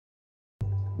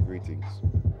Greetings.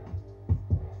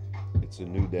 It's a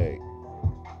new day.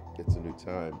 It's a new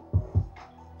time.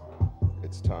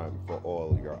 It's time for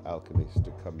all your alchemies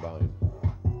to combine.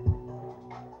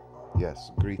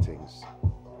 Yes, greetings.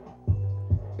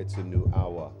 It's a new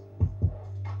hour.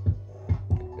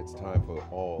 It's time for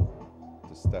all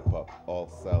to step up, all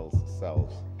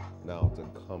selves now to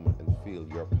come and feel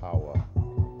your power.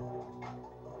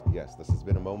 Yes, this has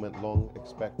been a moment long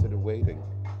expected and waiting.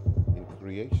 In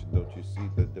creation, don't you see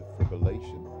the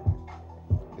defibrillation?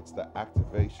 It's the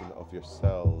activation of your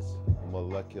cells,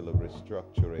 molecular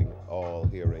restructuring, all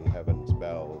hearing heaven's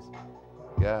bells.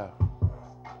 Yeah,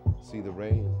 see the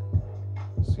rain,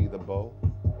 see the bow,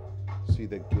 see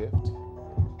the gift,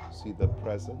 see the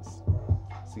presence,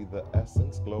 see the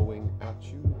essence glowing at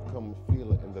you. Come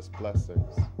feel it in this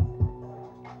blessings.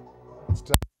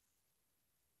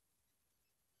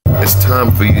 It's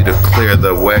time for you to clear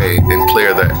the way and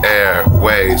clear the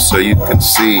airway so you can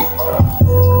see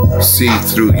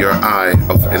through your eye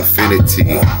of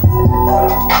infinity.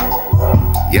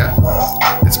 Yeah,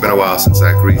 it's been a while since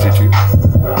I greeted you.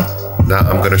 Now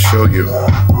I'm gonna show you.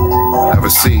 Have a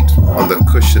seat on the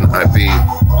cushion I be.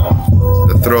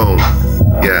 The throne,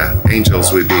 yeah,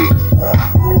 angels we be.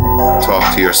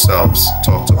 Talk to yourselves,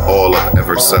 talk to all of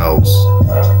ever selves.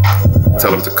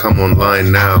 Tell them to come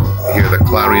online now. Hear the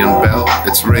clarion bell,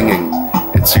 it's ringing.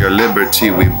 It's your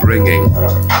liberty we bringing.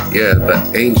 Yeah,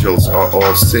 the angels are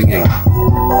all singing.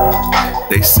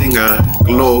 They sing a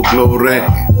glory.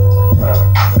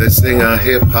 They sing a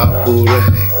hip hop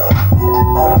hooray.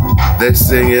 They're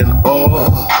singing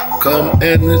all come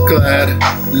and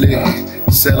gladly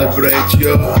celebrate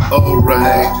your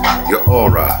alright, your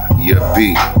aura, your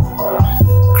be.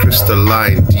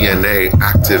 Crystalline DNA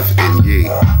active in ye.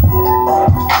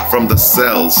 From the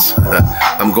cells,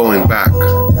 I'm going back.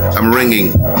 I'm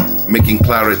ringing, making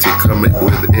clarity coming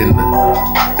within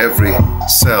every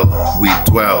cell we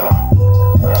dwell.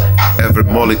 Every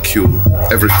molecule,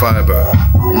 every fiber.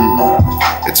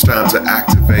 It's time to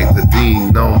activate the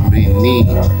D-nomini.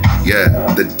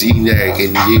 Yeah, the DNA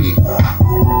in ye.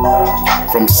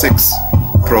 From 6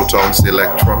 protons,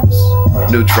 electrons,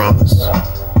 neutrons,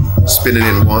 spinning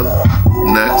in one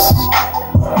nest.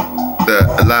 The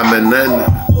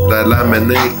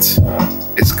laminate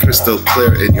is crystal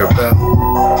clear in your bell.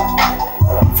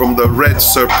 From the red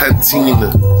serpentine,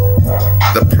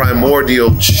 the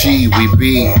primordial chi we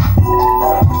be.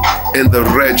 In the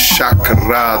red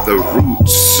chakra, the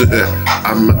roots,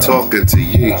 I'm talking to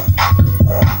ye.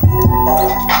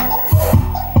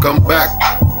 Come back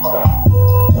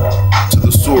to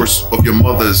the source of your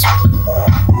mothers.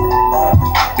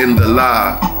 In the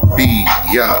la, be,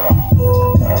 ya,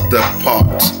 the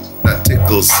part that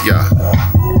tickles ya.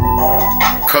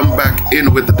 Come back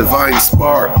in with the divine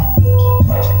spark.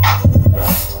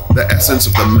 The essence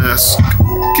of the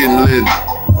masculine.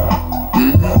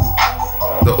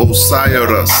 The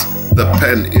Osiris, the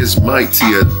pen is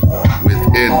mightier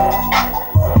within.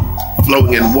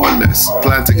 Flowing in oneness,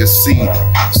 planting a seed,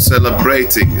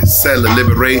 celebrating,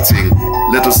 liberating.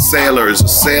 Little sailors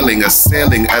sailing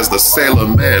as the sailor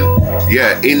man.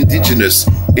 Yeah, indigenous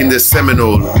in the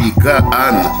Seminole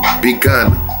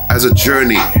begun as a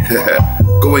journey.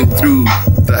 Going through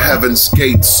the heaven's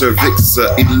gate,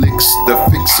 cervixa, elix, the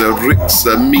fixer,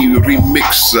 rixa, me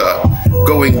remixer.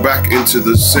 Going back into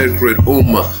the sacred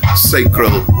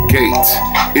sacral gate.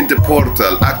 In the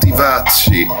portal,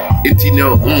 attivaci,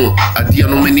 intino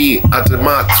adianomini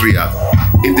adamatria.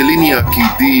 In the linea qui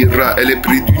dira ele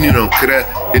pridunino cre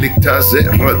electase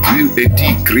radu et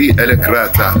di cri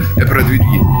elecrata e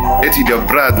produdi et the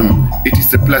bradum, it is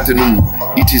the platinum,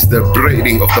 it is the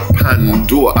braiding of the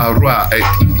Pandora et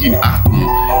in actum,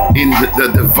 in the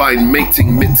divine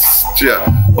mating mixture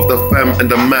of the femme and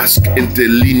the mask in the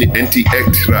line anti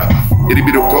extra.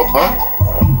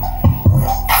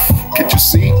 Can't you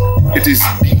see? It is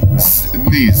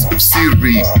these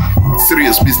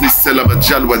serious business selama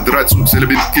jalwa dratu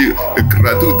selebinki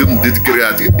gradu dem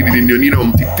disgrati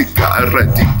in tika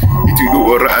arati itu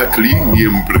ora clean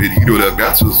impredido la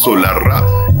gas solara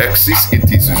exis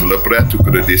it is sulla prato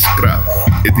che descra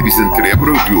et is in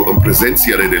cerebro du en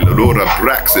presenza della loro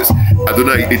praxis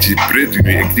adonai e ci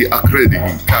predini e di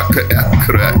accredini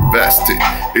acra veste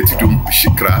et dum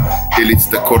shikra elits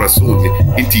de corazon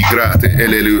integrate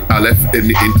ele alef en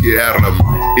intieram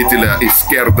et la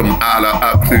esquerdum ala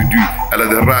accredu ala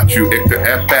de ratio et de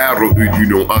aparo du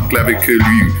nom en clavicle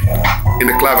lui in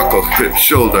the clavicle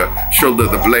shoulder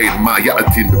the blade maya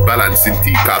atin balance in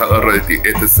tika already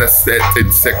et the set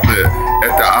in sector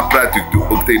et the apparatus du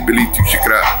obtability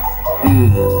shikra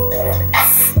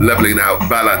leveling out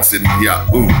balancing ya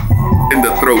in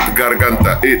the throat,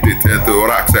 garganta, etit,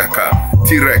 thoraxaca,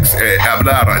 T-Rex,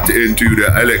 ablara, into the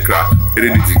electra,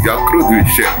 erediti,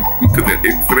 yakrodushe, into the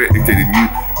extra, into the new,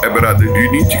 ebrada,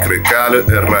 unici, crecale,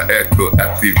 erra, echo,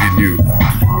 active new.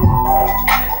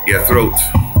 Your throat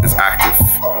is active.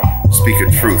 Speak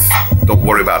your truth. Don't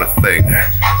worry about a thing.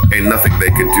 Ain't nothing they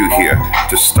can do here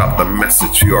to stop the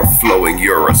message you're flowing.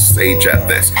 You're a sage at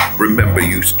this. Remember,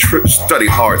 you study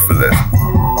hard for this.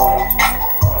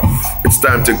 It's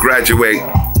time to graduate.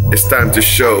 It's time to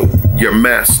show your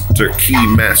master key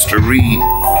mastery.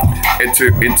 Enter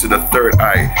into the third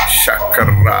eye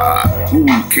chakra. Ooh,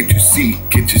 can't you see?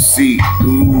 Can't you see?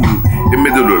 Ooh,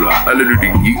 imedulula,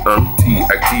 aleludingi anti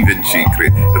active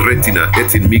secret. Retina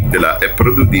et amygdala e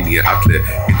produdini atle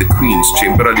in the queen's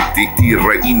chamber di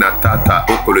reina tata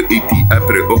ocolo eti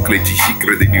apre ocle di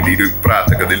secret di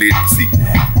pratica delizzi.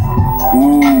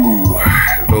 Ooh,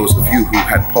 those of you who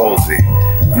had palsy.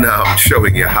 Now I'm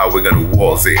showing you how we're gonna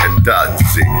waltz it and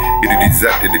dance it. It is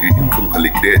that it is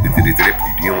inconclusive. It is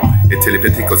repetition. It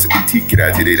telepathics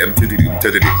integrated.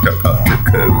 The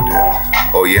code.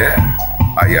 Oh yeah,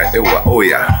 aya ewa oh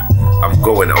yeah. I'm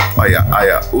going up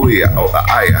aya oh yeah oh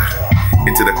aya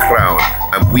into the crown.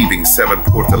 I'm weaving 7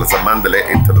 portals. A mandala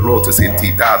into the lotus.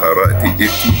 Into data. Into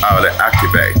our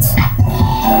activate.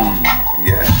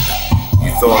 Yeah.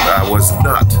 You thought I was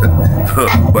not,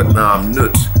 but now I'm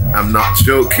not. I'm not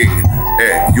joking.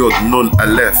 You're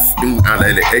non-alef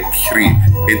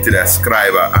into the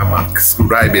scriber. I'm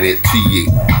scribing it to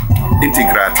you.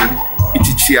 Integrating.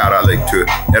 Iti chiara lecture.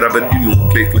 Erabadunion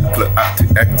click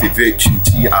activation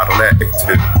tiara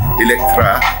lecture.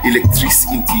 Electra, electric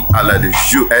inti alla de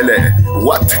jeu. Elle,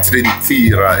 what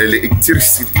trentira,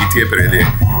 electricity tebrele.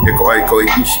 Eko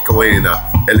ishikoena.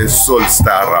 Elle sol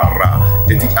starara.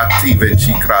 Eti active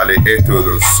cicrale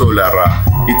etodol solara.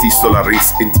 Iti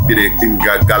solaris intibire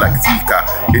inga galactica.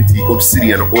 Iti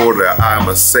obsidian order. I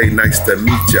must say nice to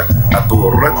meet ya.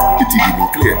 Adorat iti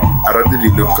dinclear. Aradeli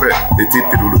le cre. Eti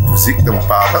perulu tuzik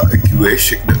para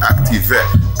equation de active.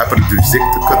 Après du zik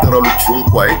de catarolution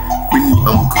quai. Quindi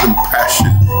am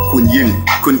compassion. Kunyin,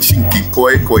 kunchinki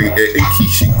poi koi e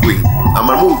enkishi queen.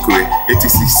 Amamunkwe. Eti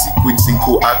si queen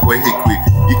cinco aqua equi.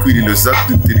 Equili lo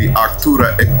zattutiri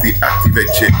Artura ecti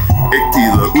activece. Ecti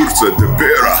la ursa de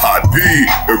bera hadi.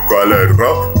 Ekalera.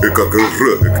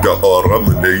 Ekagurra. Ekda aram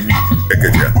neini.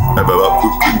 Ekaja. Ebaba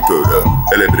kukintoda.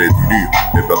 Elebredinu.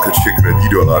 Ebaka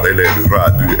 $10 ele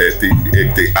radu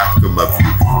ete acto ma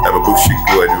view. Eba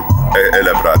bushikoenu.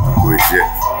 Ele bratu koje.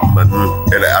 Manu.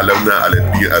 Ele alana ale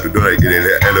bi adona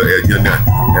ele enyana.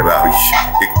 Eba rish.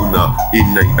 Ekuna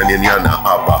inna anyana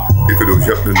aba. Ekodo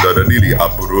japun da lili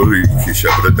abrori kisha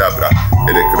bradabra.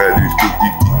 Ele credu tu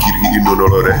kiri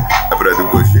inonolore. Abradu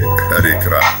koje.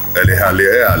 Arekra. Ele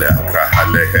ale akra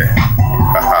ale.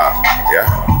 Haha. Yeah.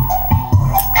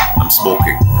 I'm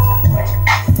smoking.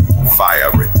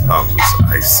 Fiery tongues,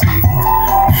 I see.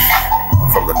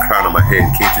 From the crown of my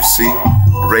head, can't you see?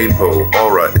 Rainbow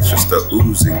aura, it's just a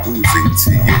oozing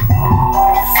to you.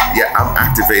 Yeah, I'm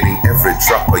activating every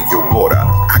drop of your water.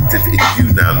 Active in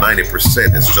you now,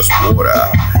 90% is just water.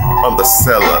 On the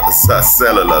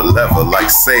cellular level, like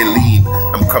saline,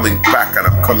 I'm coming back and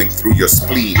I'm coming through your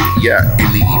spleen. Yeah,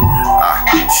 ini.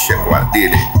 Shit, what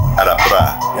did it?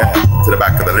 Yeah, to the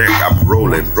back of the neck, I'm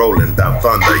rolling down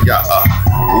thunder. Yeah,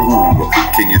 ooh,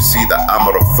 can you see the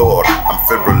armor of Thor? I'm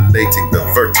fibrillating the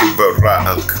vertebra.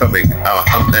 I'm coming out.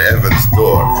 I'm the heaven's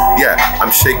door. Yeah,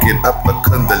 I'm shaking up the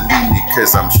kundalini,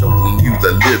 cause I'm showing you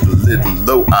the little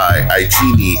low eye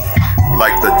genie.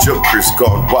 Like the Joker's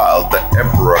gone wild, the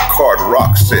Emperor card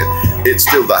rocks it. It's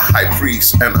still the high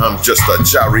priest, and I'm just a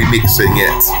Jari mixing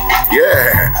it.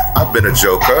 Yeah, I've been a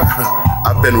Joker.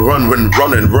 I've been running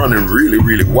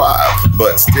really wild.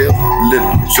 But still,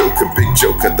 little Joker, big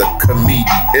Joker, the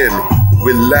comedian.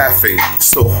 We're laughing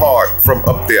so hard from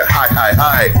up there,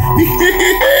 high.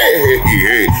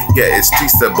 Yeah, it's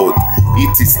teasable.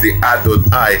 It is the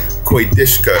Adonai,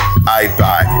 Koidishka, I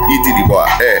buy. Ididiwa,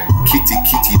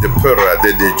 Kitty, the Purra,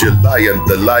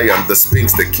 the lion, the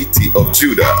Sphinx, the Kitty of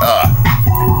Judah.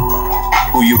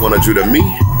 Who you wanna Judah me?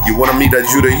 You wanna me that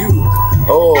Judah you?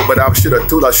 Oh, but I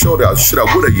shoulda,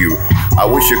 woulda you. I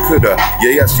wish you coulda.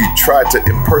 Yeah, yes, you tried to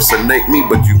impersonate me,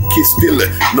 but you key still.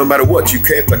 No matter what, you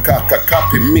can't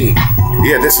copy me.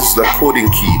 Yeah, this is the coding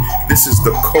key. This is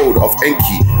the code of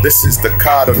Enki. This is the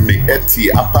card of the eti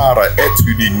apara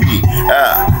etunini.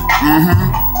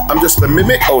 I'm just a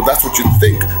mimic. Oh, that's what you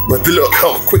think. But look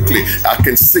how quickly I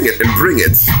can sing it and bring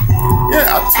it. Yeah,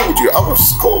 I told you I was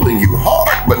scolding you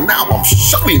hard, but now I'm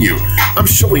showing you. I'm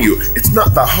showing you it's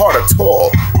not that hard at all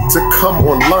to come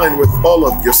online with all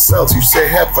of yourselves. You say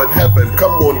heaven, heaven,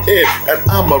 come on in, and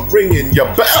I'm a ringing your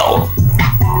bell.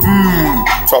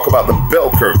 Talk about the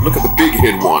bell curve. Look at the big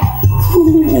head one.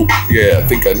 Ooh, yeah, I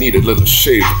think I need a little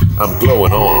shave. I'm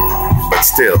glowing on. But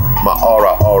still, my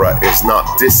aura is not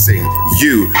dissing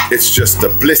you. It's just a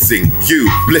blissing you.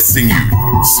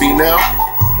 See now?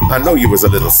 I know you was a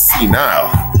little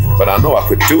senile, but I know I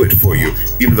could do it for you,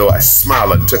 even though I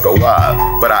smiled and took a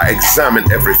while. But I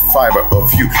examined every fiber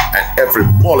of you and every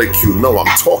molecule. No,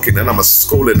 I'm talking and I'm a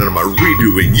scolding and I'm a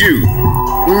redoing you.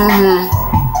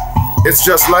 It's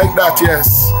just like that,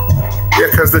 yes.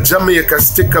 Yeah, cause the Jamaica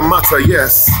sticker matter,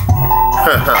 yes.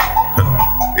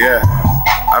 Yeah,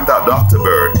 I'm that Dr.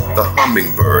 Bird, the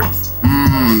hummingbird.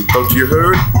 Don't you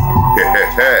heard?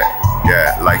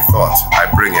 Yeah, like thought, I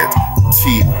bring it.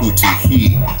 T hooty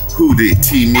he, hoodie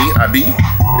T me abi.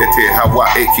 Ete hawa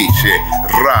ekishe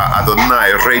ra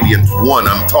Adonai radiant one.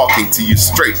 I'm talking to you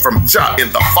straight from Jah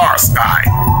in the far sky.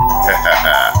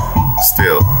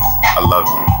 Still, I love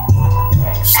you.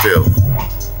 Still,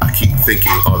 I keep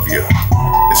thinking of you.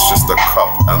 It's just the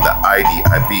cup and the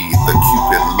IDIB, the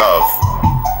Cupid love.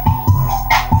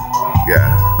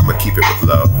 Yeah, I'ma keep it with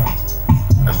love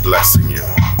and blessing you.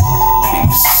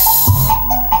 Peace.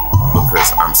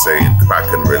 Because I'm saying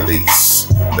crack and release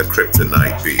the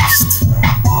kryptonite beast.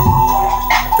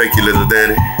 Thank you, little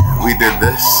Danny. We did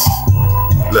this.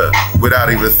 Look,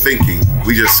 without even thinking,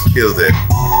 we just killed it.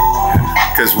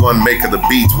 Because one making the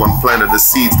beats, one planted the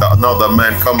seeds, the another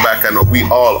man come back and we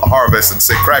all harvest and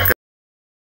say crack.